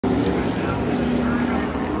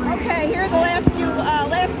Okay, here are the last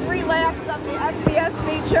three laps of the SBS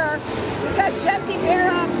Feature. We've got Jesse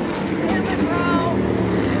Barham, Cameron Rowe,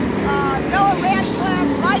 Noah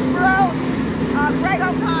Radcliffe, Mike Gross, Greg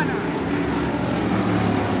O'Connor.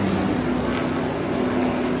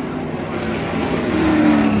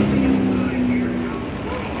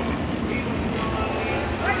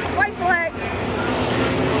 White flag.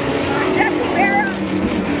 Jesse Barham,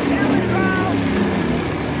 Cameron Rowe,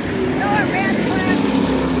 Noah Radcliffe,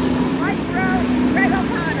 Mike Gross, Greg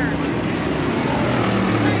O'Connor.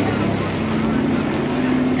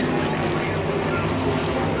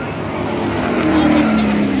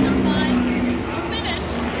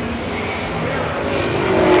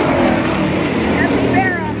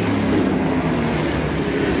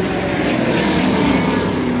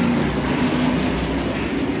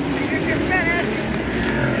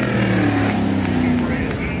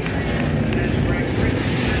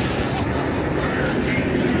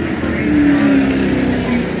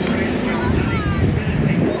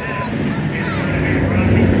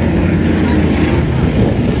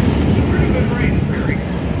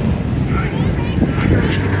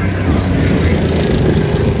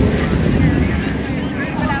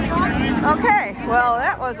 Okay, well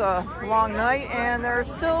that was a long night and there's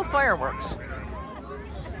still fireworks.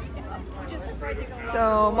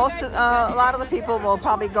 So a lot of the people will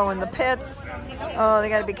probably go in the pits. Oh, they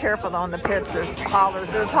got to be careful though in the pits. There's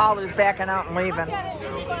haulers backing out and leaving.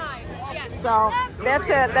 So that's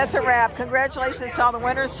it. That's a wrap. Congratulations to all the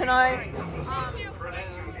winners tonight.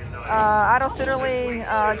 Otto Sitterly,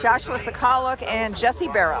 Joshua Sokoloc, and Jesse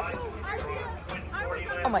Barham.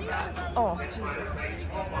 Oh my God. Oh, Jesus.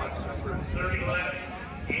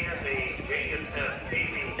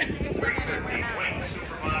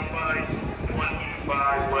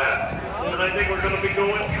 And I think we're going to be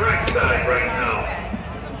going trackside right now.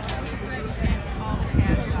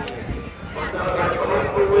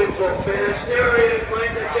 Unbelievable finish. There he is,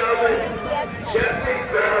 ladies and gentlemen. Jesse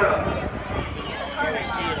Barham.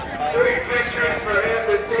 3 victories for him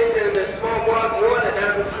this season in the small block 1 at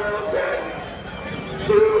Oswego and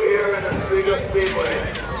 2 here in Oswego Speedway.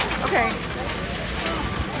 Okay.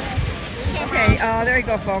 Okay, there you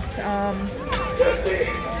go, folks.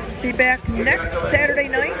 Be back next Saturday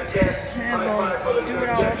night, and we'll do it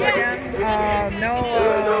all over again.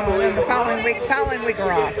 Then the following week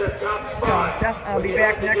we're off. So I'll be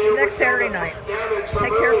back next Saturday night.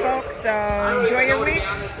 Take care, folks. Enjoy your week.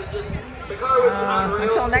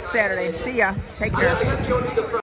 Until next Saturday. See ya. Take care.